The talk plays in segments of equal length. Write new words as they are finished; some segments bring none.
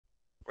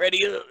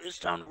Ready up, it's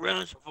time to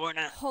run some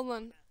Fortnite. Hold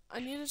on,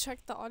 I need to check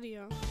the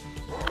audio.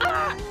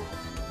 Ah!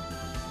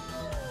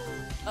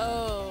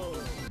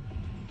 Oh.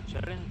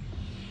 Shut in.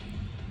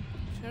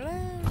 Should I?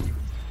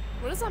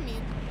 What does that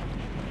mean?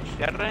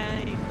 Shut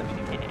in.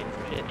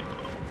 Shit.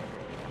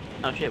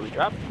 Oh shit, we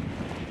dropped?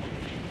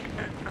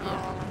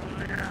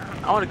 Yeah.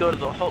 I want to go to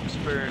the Hulk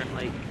Spur,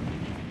 like...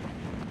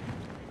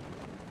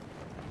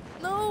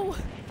 No!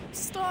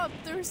 Stop!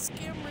 There's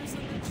scammers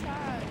in the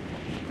chat.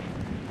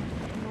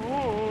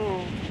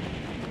 No.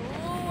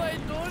 No, I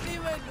don't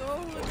even know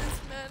who this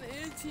man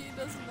is. He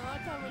does not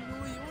have a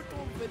new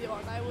YouTube video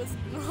and I was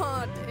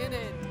not in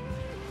it.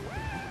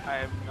 I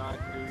am not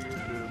new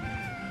YouTube.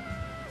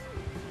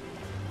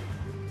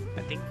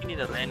 I think we need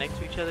to land next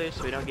to each other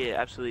so we don't get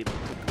absolutely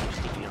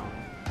sneaky on.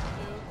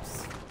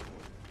 Oops.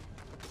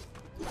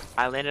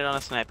 I landed on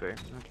a sniper.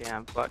 Okay,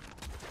 I'm fucked.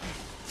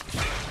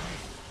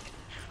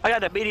 I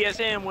got the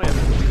BDSM whip.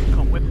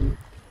 Come whip.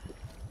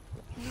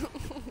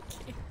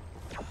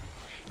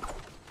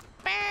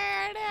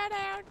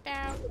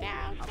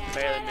 I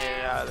barely made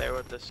it out of there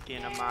with the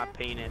skin of my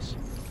penis.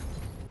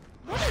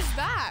 What is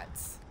that?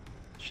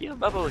 Shield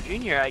Bubble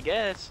Jr., I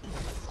guess.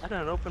 I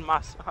don't open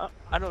my.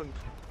 I don't.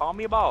 Call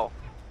me a ball.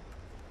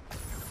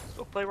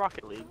 Go play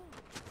Rocket League.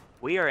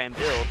 We are in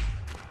build.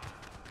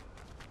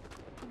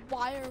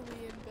 Why are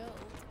we in build?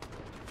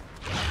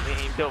 We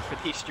ain't built for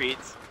these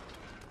streets.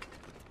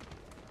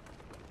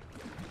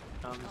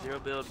 Zero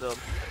build.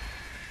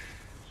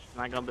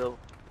 Not gonna build.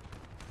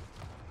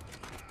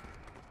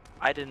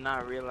 I did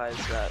not realize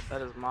that.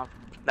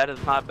 That is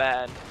my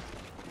bad.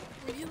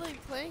 Were you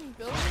like playing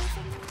build or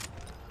something?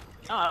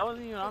 No, I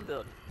wasn't even on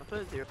build. I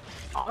put 0.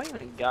 Oh, I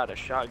even got a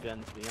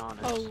shotgun to be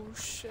honest. Oh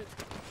shit.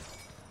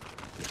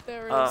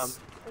 There is.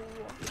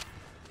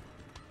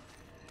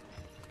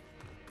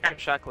 I have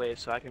shockwave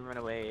so I can run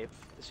away if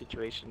the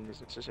situation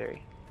is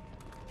necessary.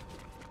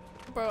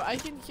 Bro, I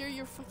can hear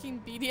your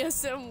fucking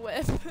BDSM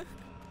whip.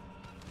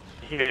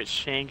 Here it's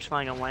Shang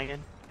Schlang and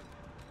Wangan.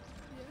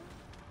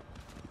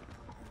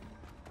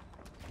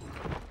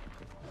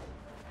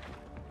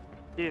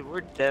 Dude,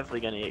 we're definitely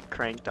gonna get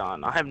cranked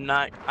on. I'm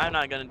not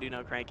gonna do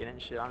no cranking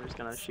and shit. I'm just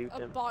gonna shoot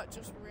them. A bot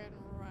just ran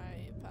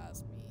right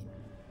past me.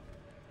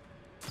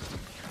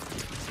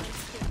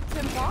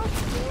 Can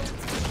bots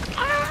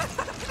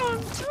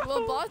build?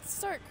 Will bots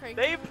start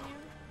cranking on you?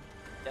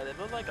 Yeah, they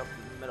build like a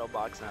middle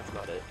box and that's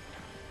about it.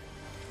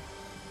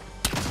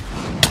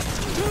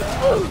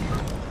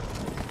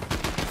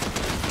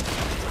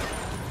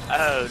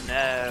 Oh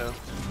no.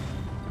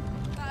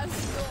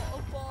 That's not a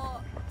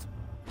bot.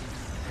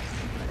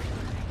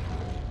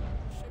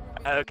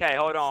 Okay,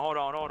 hold on,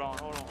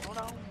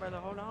 brother,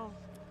 hold on.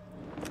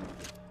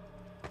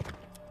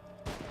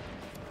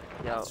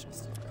 Yo. That's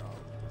just a girl.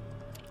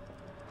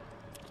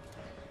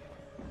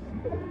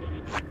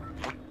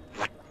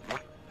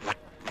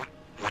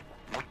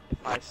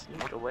 If I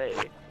sneak away.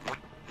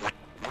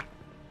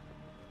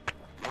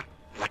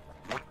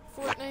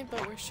 Fortnite,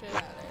 but we're shit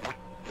at it.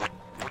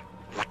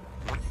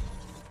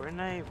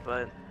 Fortnite,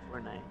 but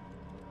Fortnite.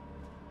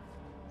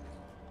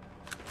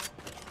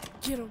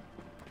 Get him.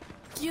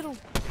 Get him.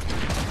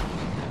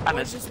 I Or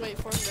missed. just wait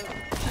for him to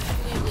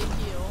completely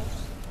heal.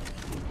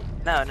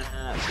 No.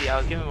 See, I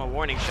was giving him a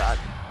warning shot.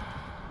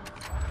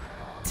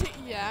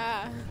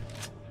 Yeah.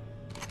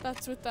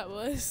 That's what that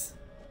was.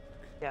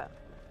 Yeah.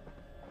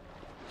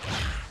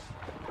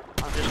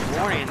 I'm just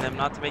warning them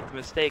not to make the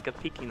mistake of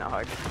peeking that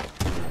hard.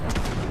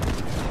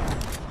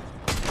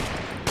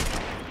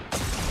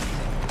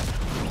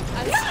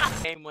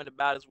 The game went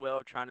about as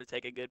well trying to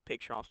take a good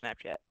picture on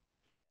Snapchat.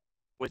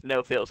 With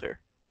no filter.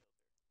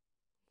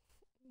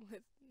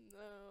 With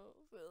no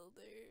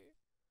filter.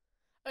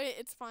 Okay,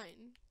 it's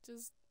fine.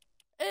 Just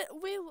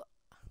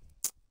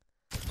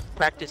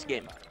Practice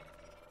game.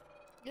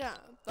 yeah,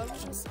 that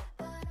was just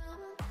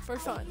for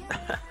fun.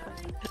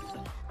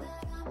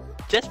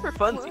 Just for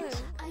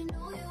funsies.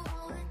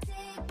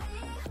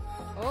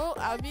 Oh,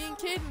 Abby and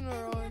Caden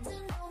are on.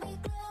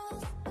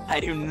 I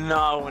do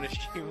not want to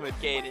stream with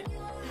Kaden.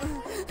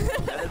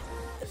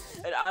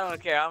 I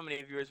don't care how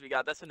many viewers we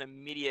got. That's an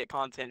immediate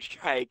content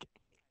strike.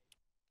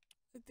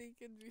 I think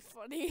it'd be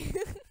funny.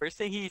 First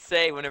thing he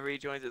say whenever he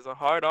joins is a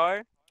hard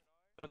R,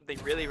 something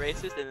really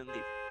racist, and then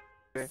leave.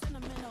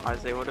 I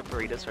say, what if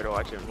Burritos started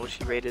watching? Well,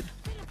 she rated.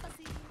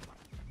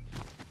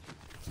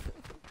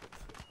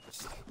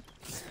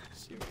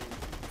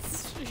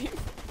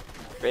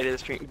 Rated the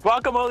stream.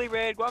 Guacamole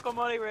raid!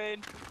 Guacamole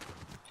raid!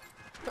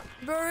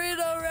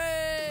 Burrito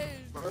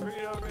raid!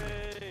 Burrito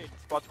raid!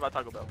 Sponsored by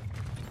Taco Bell.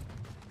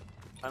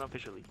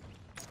 Unofficially.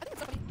 I think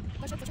it's so funny.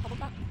 I should have a problem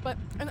with that. But,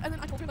 and then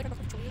I told her, like, I'm not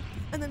control you.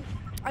 And then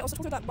I also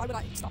told her that why would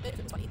I stop it if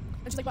it was funny?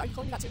 And she's like, but you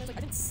told me that too. And I was like,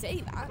 I didn't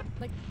say that.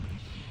 Like,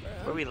 bro.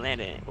 Where we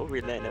landing? Where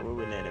we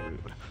landing?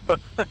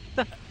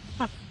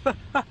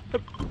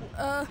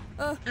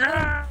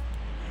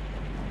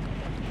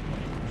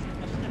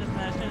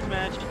 Tennis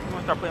match. I'm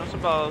gonna start playing with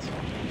some balls.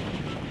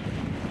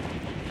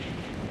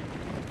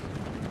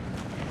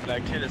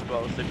 Like tennis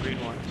balls, the green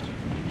ones.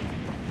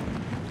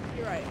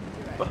 You're right.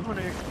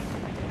 Boner.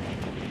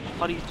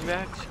 All these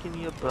racks give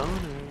me a boner.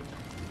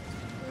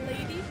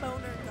 Lady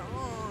boner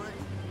gone.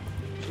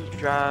 To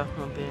drive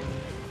humping.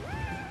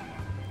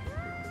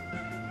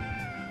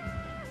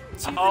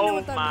 Do you even know Oh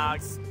what that my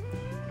means?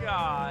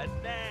 god,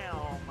 damn.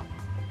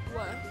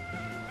 What?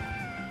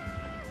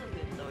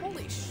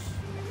 Holy sh...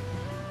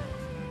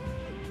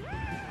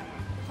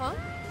 Huh?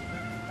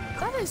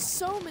 That is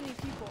so many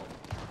people.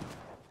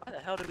 Why the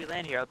hell did we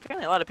land here?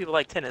 Apparently a lot of people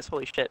like tennis,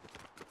 holy shit.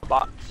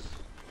 Bots.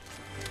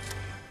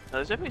 No,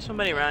 there's definitely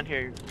somebody around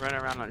here running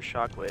around on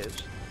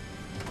shockwaves.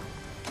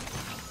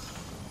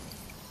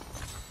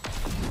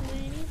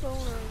 Lady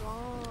boner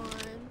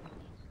gone.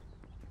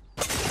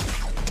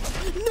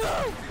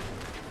 No!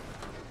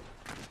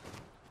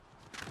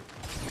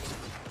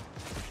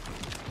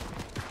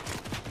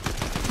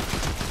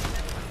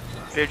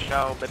 Good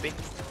job, baby.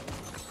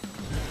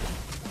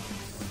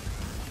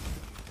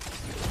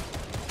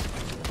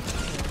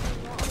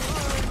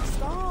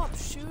 Stop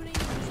shooting me. I'm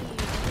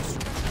just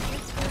trying to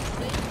get to the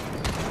thing.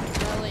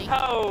 Really?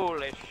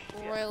 Holy shit.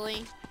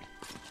 Really?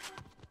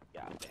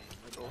 God dang,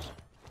 Wiggles.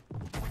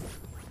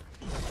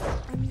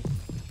 I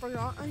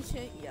forgot I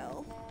can't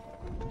yell.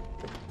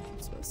 I'm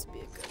supposed to be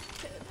a good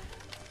kid.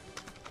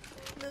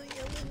 No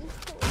yelling.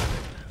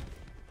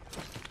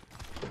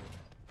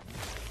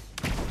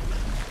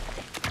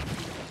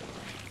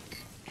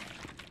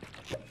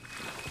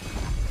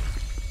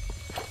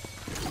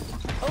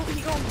 Oh,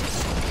 he got me.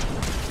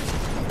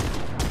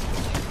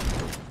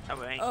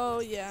 Oh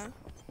yeah.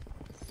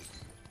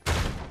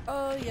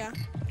 Oh yeah.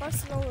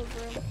 Busted all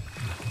over him.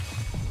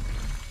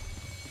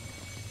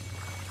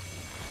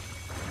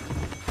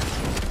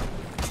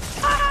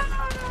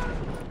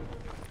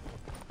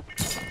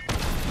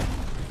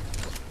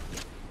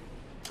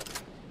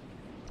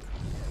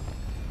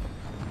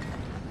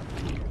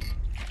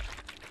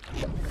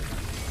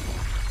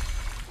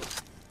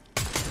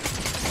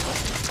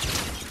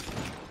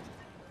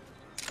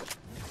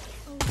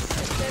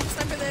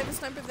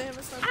 They have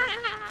a sniper.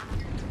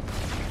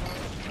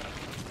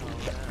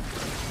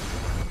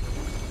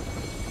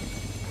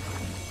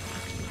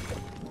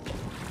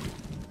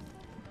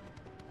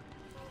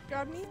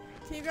 Grab me.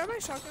 Can you grab my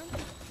shotgun?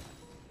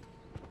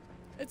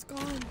 It's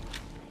gone.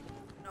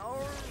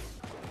 No.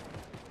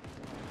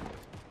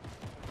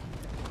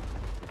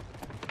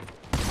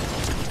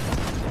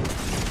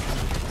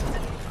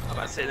 I'm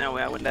about to say no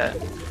way I win that.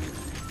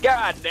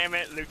 God damn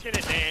it,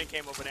 Lieutenant Dan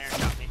came over there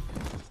and got me.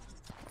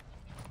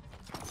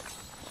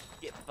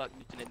 Get fucked,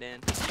 Lieutenant Dan.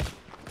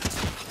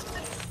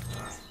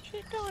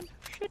 Shit done,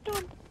 shit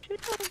done,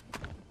 shit done.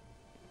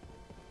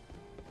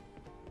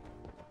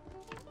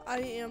 I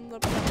am the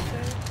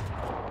predator.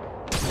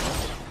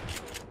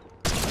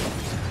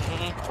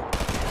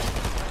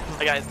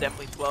 That guy's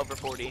definitely 12 or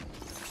 40.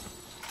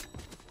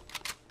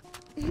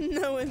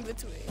 No in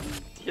between.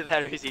 You're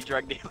that easy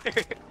drug dealer.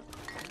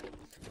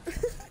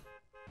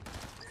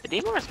 The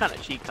Demon is kind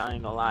of cheeks, I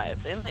ain't gonna lie.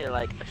 If they only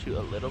like shoot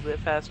a little bit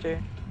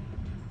faster,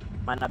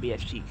 might not be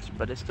as cheeks,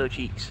 but it's still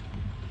cheeks.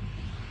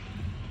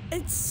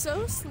 It's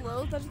so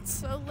slow that it's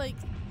so like,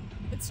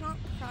 it's not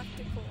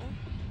practical.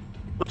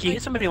 Look, you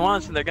hit somebody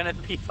once and they're gonna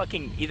be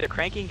fucking either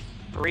cranking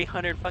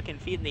 300 fucking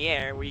feet in the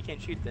air where you can't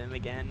shoot them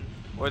again,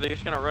 or they're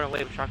just gonna run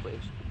away with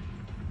shockwaves.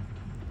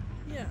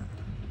 Yeah.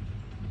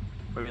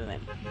 Where we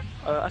land?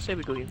 I say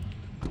we go here.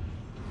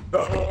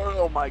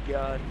 Oh my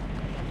god.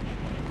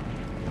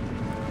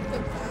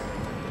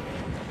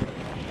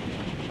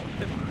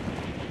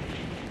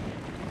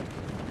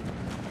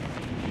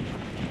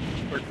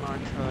 Work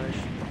montage.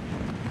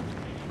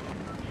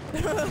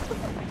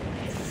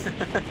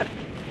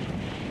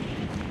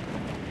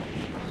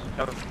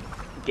 Oh,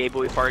 Gay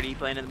Boy Farty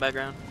playing in the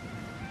background.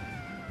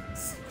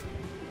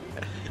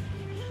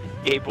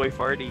 Gay Boy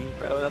Farty,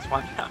 bro. That's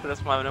my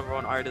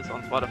 #1 artist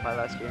on Spotify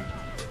last year.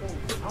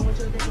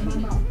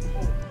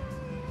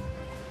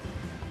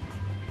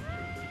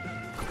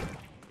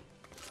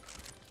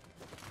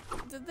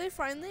 Did they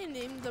finally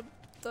name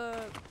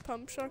the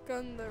pump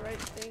shotgun the right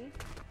thing?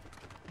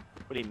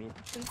 What do you mean?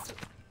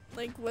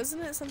 Like,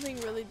 wasn't it something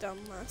really dumb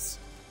last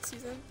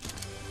season?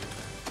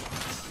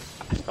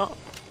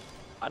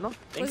 I don't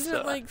think so. Wasn't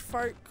it like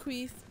fart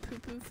queef poo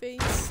poo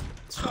face?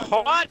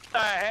 What the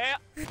hell?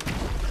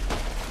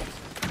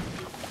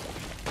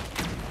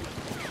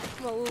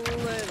 I'm a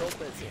little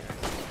busier.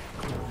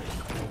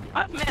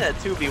 I'm in a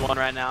 2v1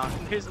 right now.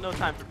 There's no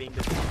time for being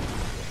busy.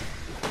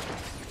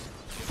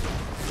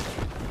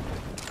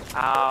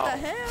 Ow. What the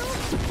hell?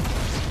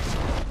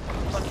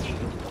 Fucking.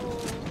 Oh.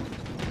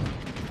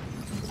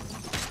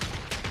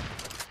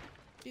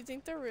 Do you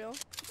think they're real?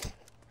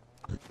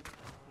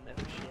 No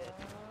shit.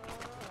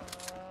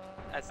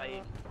 As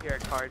I hear a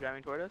car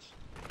driving toward us.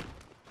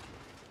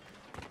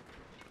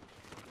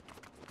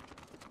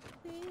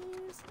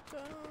 Please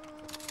don't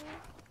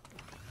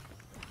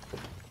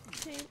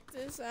take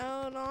this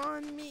out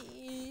on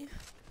me.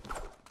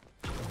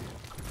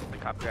 The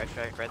copyright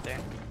strike right there.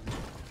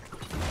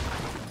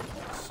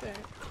 Shit.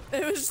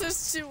 It was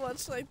just too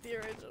much like the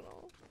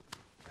original.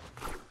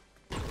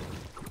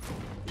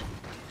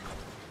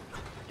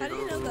 How do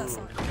you know that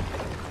song?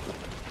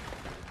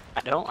 I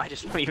I don't. I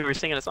just know you were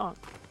singing a song.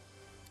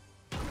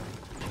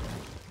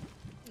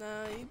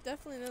 No, you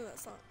definitely know that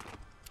song.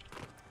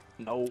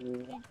 No.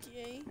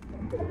 Okay.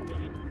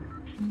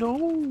 No,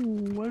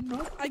 I'm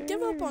not. I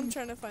give up on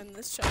trying to find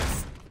this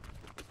chest.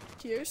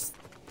 Here's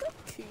the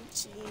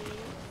coochie.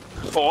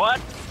 What?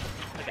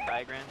 Like a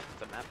diagram?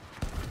 It's a map.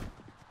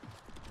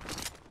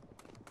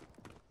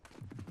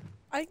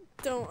 I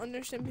don't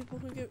understand people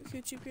who get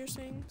coochie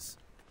piercings.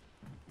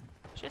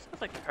 Shit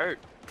sounds like it hurt.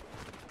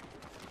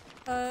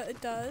 It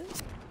does.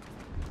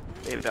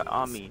 Baby, they're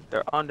on me.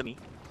 They're onto me.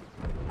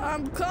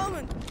 I'm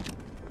coming.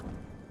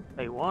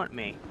 They want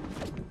me.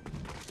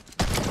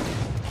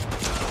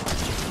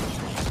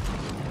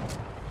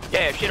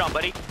 Yeah, shit on,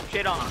 buddy.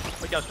 Shit on.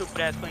 With your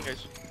stupid ass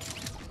fingers.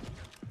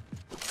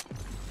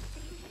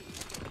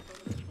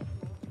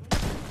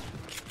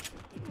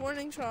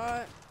 Warning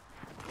shot.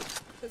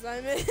 Cause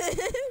I missed.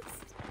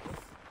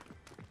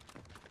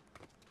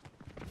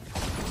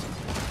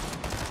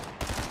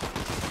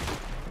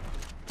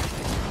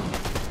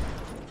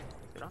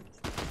 Get on.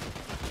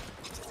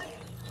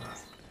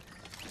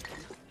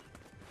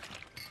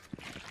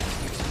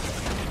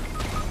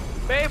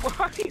 Babe,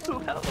 why are you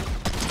help?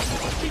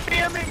 Keep me.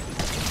 I'm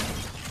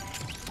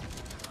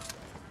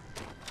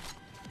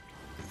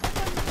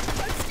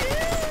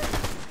scared.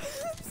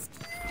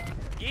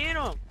 Get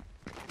him.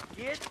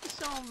 Get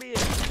this on,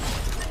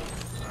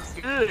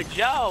 bitch. Good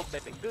job,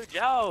 baby. Good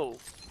job.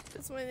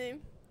 That's my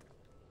name.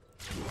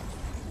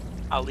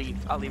 I'll leave.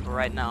 I'll leave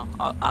right now.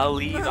 I'll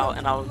leave out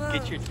and I'll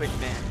get your Twitch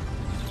ban.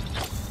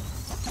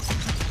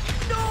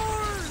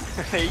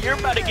 No! You're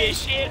about to get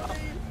shit.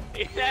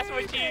 That's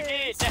what you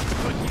did. That's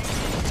what you did.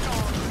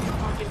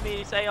 Don't get me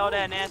to say all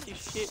that nasty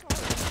shit.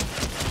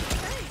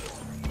 Hey,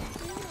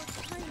 they look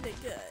kinda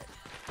good.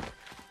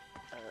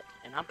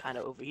 And I'm kind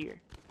of over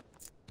here.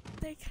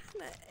 They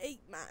kinda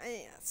ate my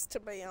ass, to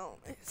be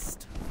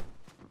honest.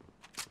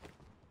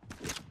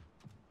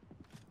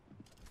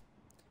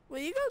 Will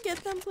you go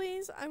get them,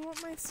 please? I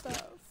want my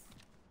stuff.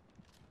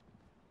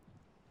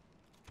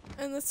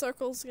 And the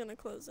circle's gonna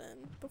close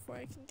in before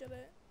I can get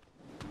it.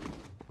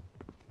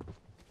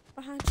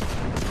 Behind you.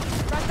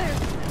 Right there.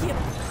 Get him.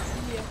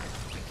 Yeah.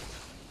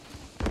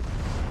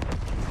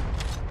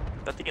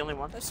 Is that the only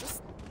one? That's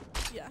just...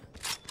 yeah.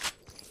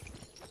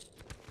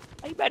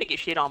 Oh, you better get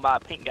shit on by a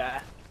pink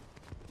guy.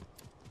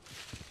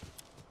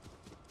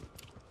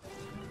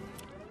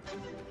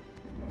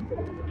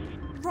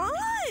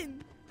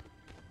 Run!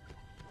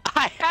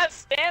 I have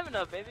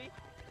stamina, baby.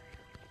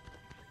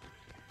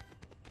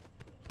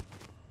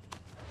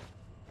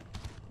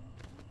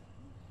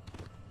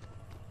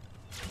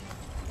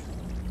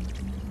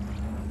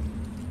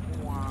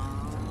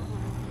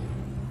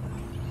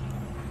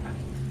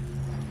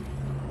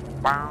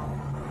 Wow.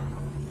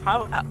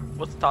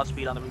 What's the top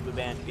speed on the reboot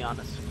band, to be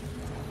honest?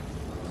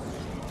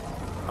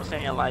 I'm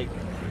saying like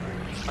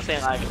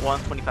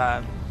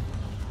 125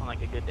 on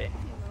like a good day.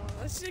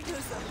 No, that shit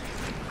goes up.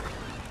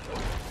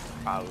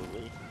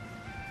 Probably.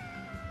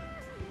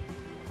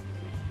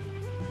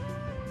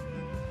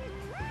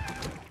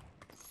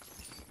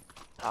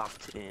 Top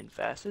 10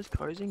 fastest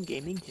cars in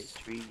gaming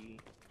history.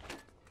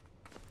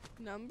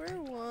 Number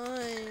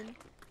 1.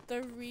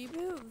 The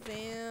reboot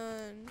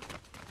van.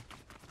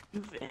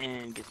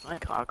 Van gets my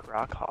cock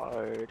rock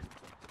hard.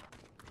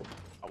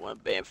 I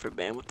went band for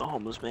band with the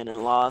homeless man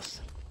and lost.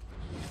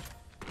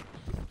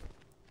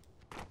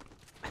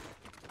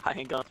 I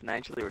ain't gonna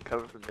financially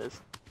recover from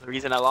this. The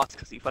reason I lost is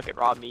because he fucking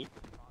robbed me.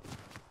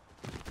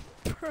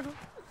 Bro.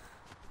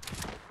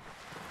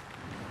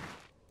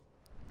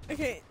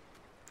 Okay.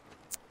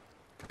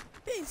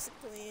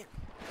 Basically,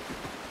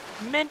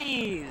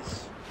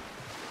 Minis!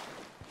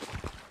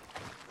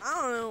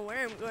 I don't know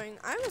where I'm going.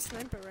 I have a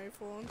sniper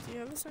rifle. Do you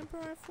have a sniper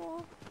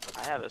rifle?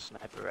 I have a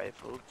sniper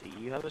rifle. Do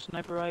you have a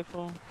sniper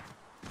rifle?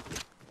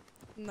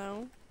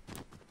 No.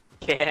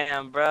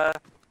 Damn, bruh.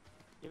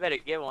 You better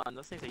get one.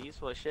 Those things are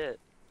useful as shit.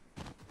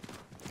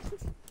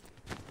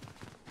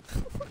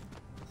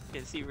 You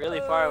can see really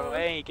far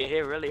away and you can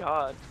hit really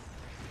hard.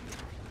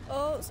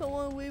 Oh,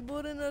 someone we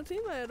booted a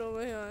teammate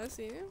over here. I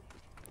see you.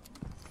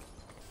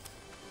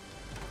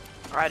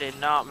 I did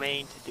not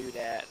mean to do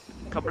that.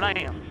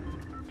 Kablam!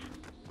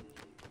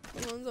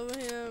 Someone's over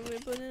here. We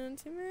booted a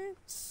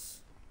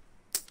teammates.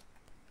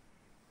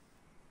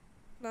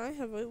 Now I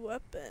have a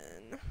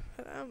weapon.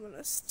 And I'm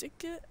gonna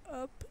stick it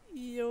up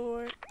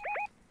your...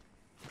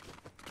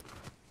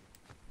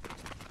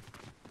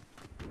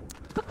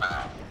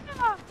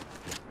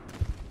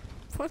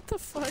 What the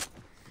fuck?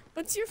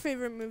 What's your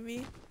favorite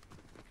movie?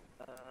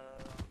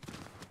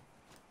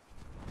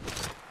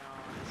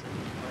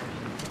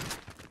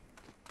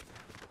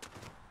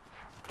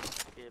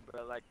 Yeah,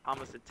 bro, like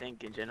Thomas the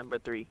Tank Engine, number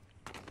 3.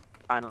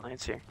 Final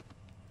answer.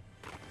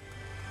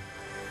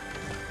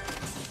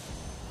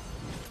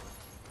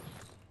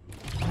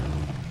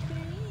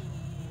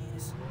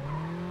 Please.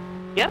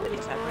 Yeah, but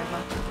it's happening,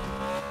 man.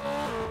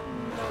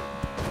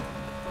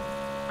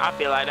 I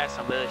feel like that's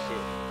some bullshit.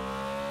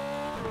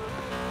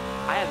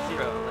 I have 0,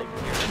 like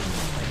 0.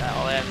 Like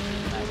all I have is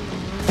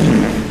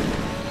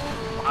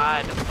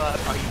Why the fuck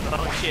are you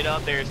blowing shit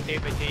up there,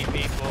 stupid team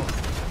people?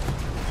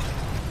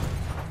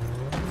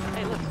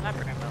 Hey, look,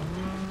 sniper ammo.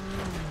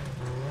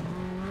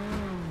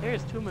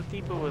 There's too many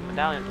people with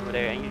medallions over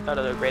there, and you thought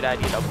it was a great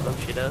idea to blow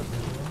shit up.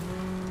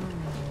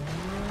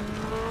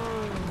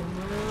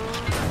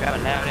 Grab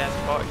a loud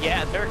ass car.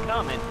 Yeah, they're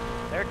coming.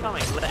 They're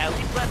coming. At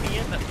least let me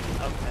in the.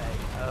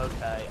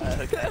 Okay.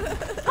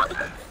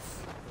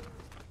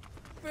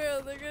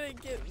 Bro, they're gonna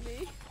get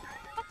me.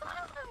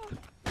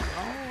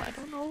 Oh, I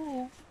don't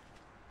know.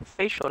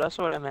 Facial, that's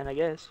what I meant, I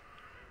guess.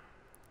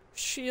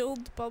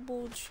 Shield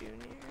Bubble Jr.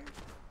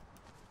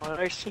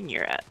 Where's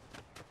senior at?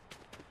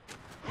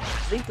 I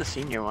think the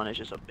senior one is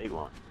just a big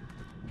one.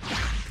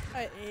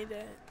 I ate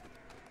it.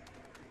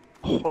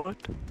 What?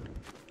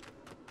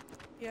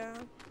 Yeah.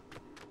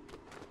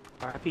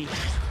 RIP.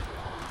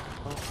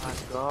 Oh my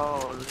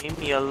god, leave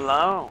me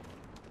alone.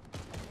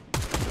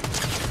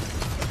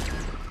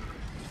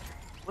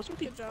 What's with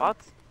these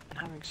bots and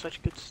having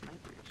such good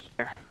snipers?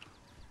 Here.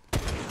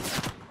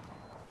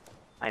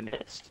 I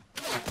missed.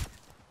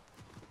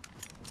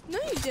 No,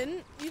 you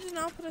didn't. You did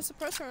not put a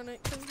suppressor on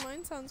it, because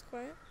mine sounds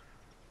quiet.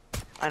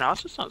 Mine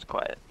also sounds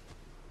quiet.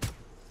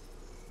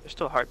 They're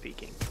still heart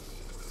peaking.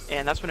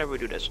 And that's whenever we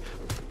do this.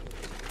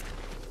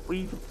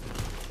 You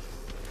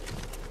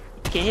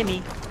can't hear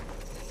me.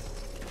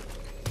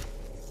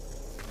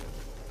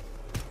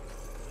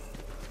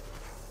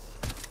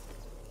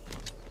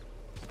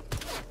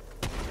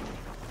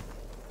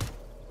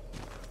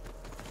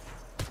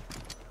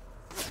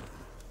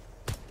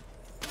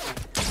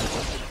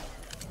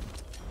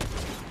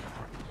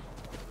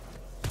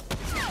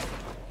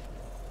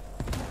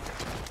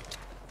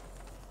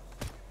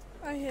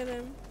 I hit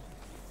him.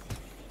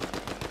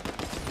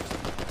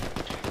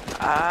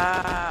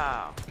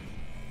 Ah.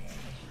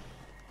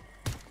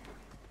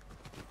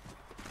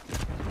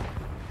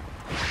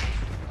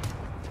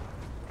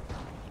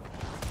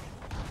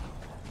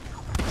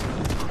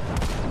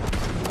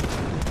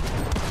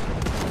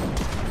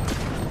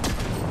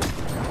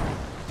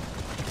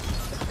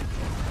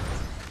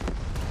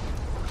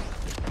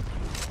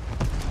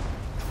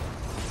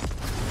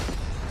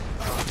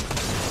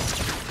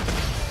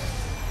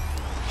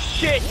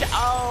 Shit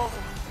on!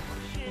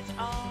 Shit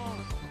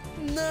on!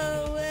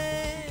 No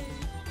way!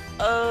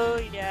 Oh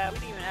yeah, we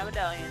didn't even have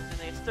medallions and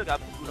they still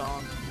got food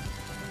on.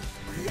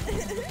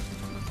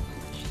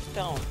 Shit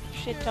on.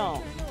 Shit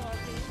on.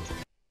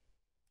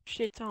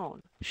 Shit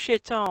on.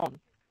 Shit on.